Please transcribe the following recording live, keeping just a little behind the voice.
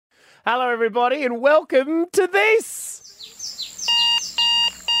Hello, everybody, and welcome to this.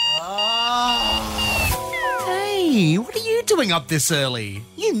 Hey, what are you doing up this early?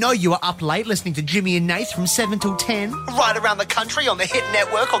 You know you were up late listening to Jimmy and Nath from 7 till 10. Right around the country on the Hit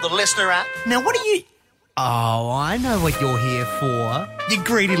Network or the Listener app. Now, what are you... Oh, I know what you're here for. You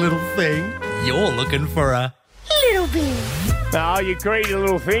greedy little thing. You're looking for a... little bit. Oh, you greedy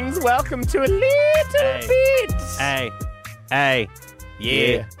little things. Welcome to a little bit. Hey.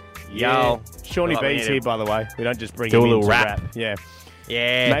 Yeah. Yo. Shawnee Love B's it. here, by the way. We don't just bring Do him a in little to rap. Yeah.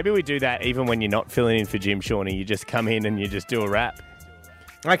 Yeah. Maybe we do that even when you're not filling in for Jim, Shawnee. You just come in and you just do a rap.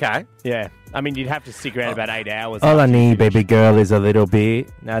 Okay. Yeah. I mean, you'd have to stick around about 8 hours. All I after you need, finish. baby girl, is a little bit.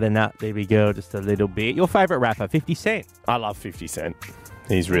 Not enough, baby girl, just a little bit. Your favourite rapper, 50 Cent. I love 50 Cent.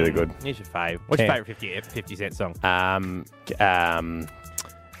 He's really good. Here's your fave. What's your Yeah. favourite 50 Cent song?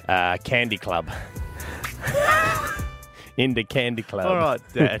 Candy Club. Into Candy Club. All right,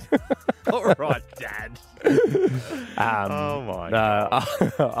 Dad. All right, Dad. Oh, my No,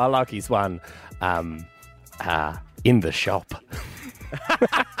 I like his one. In the shop.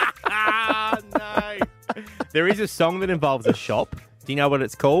 No. There is a song that involves a shop. Do you know what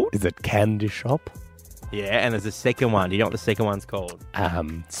it's called? Is it Candy Shop? Yeah, and there's a second one. Do you know what the second one's called?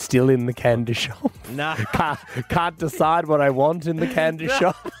 Still in the candy shop. No. Can't decide what I want in the candy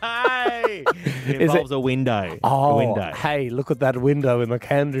shop. Hey! It Is involves a window. Oh, A window. hey, look at that window in the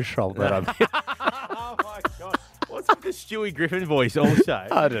candy shop that I'm in. Oh, my God. What's with the Stewie Griffin voice also?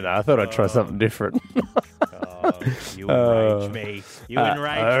 I don't know. I thought I'd try something different. Oh, you enrage me. You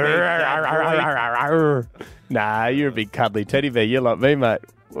enrage me. Dad boy. Nah, you're a big cuddly teddy bear. You're like me, mate.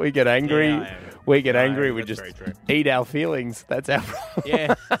 We get angry. Yeah, I am. We get No, angry. We that's just very true. eat our feelings. That's our problem.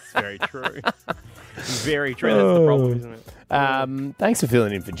 Yeah, that's very true. Very true. That's the problem, isn't it? Thanks for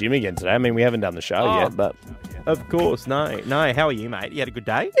filling in for Jim again today. I mean, we haven't done the show Oh. yet, but Of course. No. How are you, mate? You had a good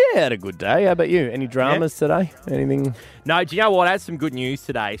day? yeah, had a good day. How about you? Any dramas today? Anything? No, do you know what? I had some good news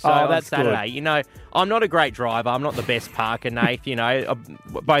today. So Oh, on that's Saturday, good. you know, I'm not a great driver. I'm not the best parker, Nath. You know,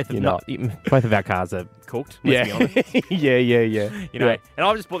 both You're not. of our cars are cooked. Let's be honest. yeah. You know, and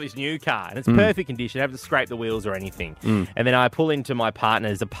I've just bought this new car, and it's perfect condition. I haven't scraped the wheels or anything. And then I pull into my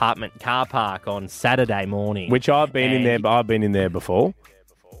partner's apartment car park on Saturday morning. Which I've been in there. And- But I've been in there before.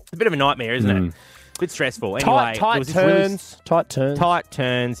 It's a bit of a nightmare, isn't it? A bit stressful. Anyway, there Tight was this really turns. Tight turns. Tight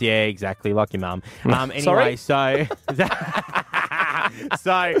turns, yeah, exactly, like your mum. Sorry? Anyway, so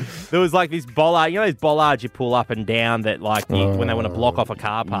there was like this bollard. You know those bollards you pull up and down that like when they want to block off a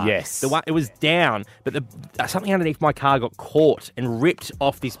car park. Yes. The one it was down, but something underneath my car got caught and ripped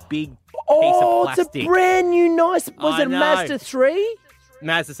off this big piece Oh, of it's a plastic. brand new nice. Was I it a know. Mazda 3?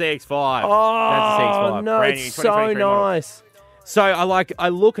 Mazda CX-5. Oh, Mazda CX-5. no, Brand new, it's so 2023 model. nice. So I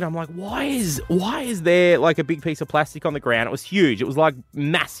look and I'm like, why is there like a big piece of plastic on the ground? It was huge. It was like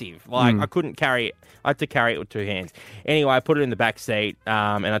massive. Like I couldn't carry it. I had to carry it with two hands. Anyway, I put it in the back seat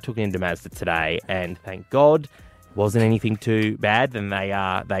and I took it into Mazda today. And thank God, it wasn't anything too bad. Then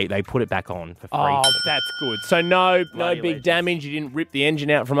they put it back on for free. Oh, that's good. So no Bloody big legends. damage. You didn't rip the engine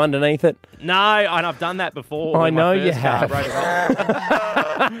out from underneath it. No, and I've done that before. I when my know you first car have. broke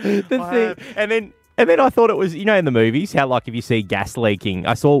it The off. And then I thought it was, you know, in the movies, how like if you see gas leaking,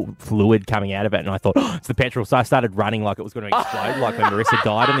 I saw fluid coming out of it and I thought, oh, it's the petrol. So I started running like it was going to explode, like when Marissa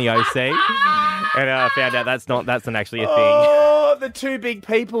died in the OC. And I found out that's not actually a thing. Oh, the two big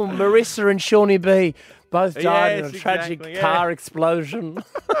people, Marissa and Shawnee B, both died in a Yes, tragic exactly, yeah. car explosion.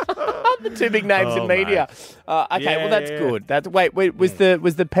 The two big names in Oh, media. Okay, Yeah, well that's yeah. good. Wait, was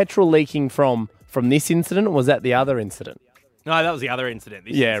the petrol leaking from this incident, or was that the other incident? No, that was the other incident.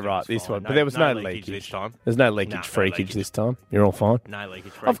 This Yeah, incident right, was this fine. one. But there was no leakage leakage. this time. There's no leakage, No freakage leakage. this time. You're all fine. No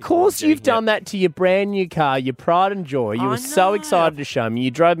leakage. Of course, you've done that to your brand new car, your pride and joy. You I were so know. excited to show me.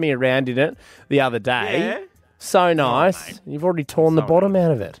 You drove me around in it the other day. Yeah. So nice. mate. You've already torn the Sorry. bottom out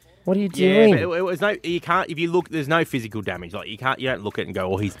of it. What are you Yeah, doing? but it was no. You can't. If you look, there's no physical damage. Like you don't look at it and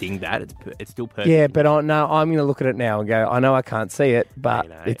go, "Oh, he's dinged that." It's still perfect. Yeah, but I'm going to look at it now and go, I know I can't see it, but I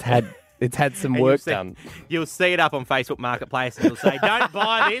know. it's had some And work done. You'll see it up on Facebook Marketplace, and you'll say, "Don't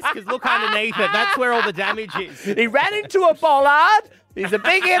buy this because look underneath it. That's where all the damage is." He ran into a bollard. He's a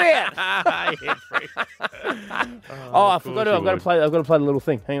big idiot. Yeah, freak. Oh, I forgot. I've got to play the little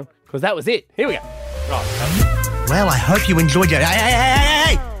thing. Hang on, because that was it. Here we go. Well, I hope you enjoyed your...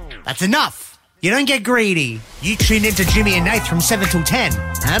 Hey! That's enough. You don't get greedy. You tune in to Jimmy and Nath from 7 till 10.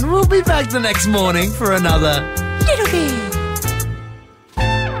 And we'll be back the next morning for another... little bit.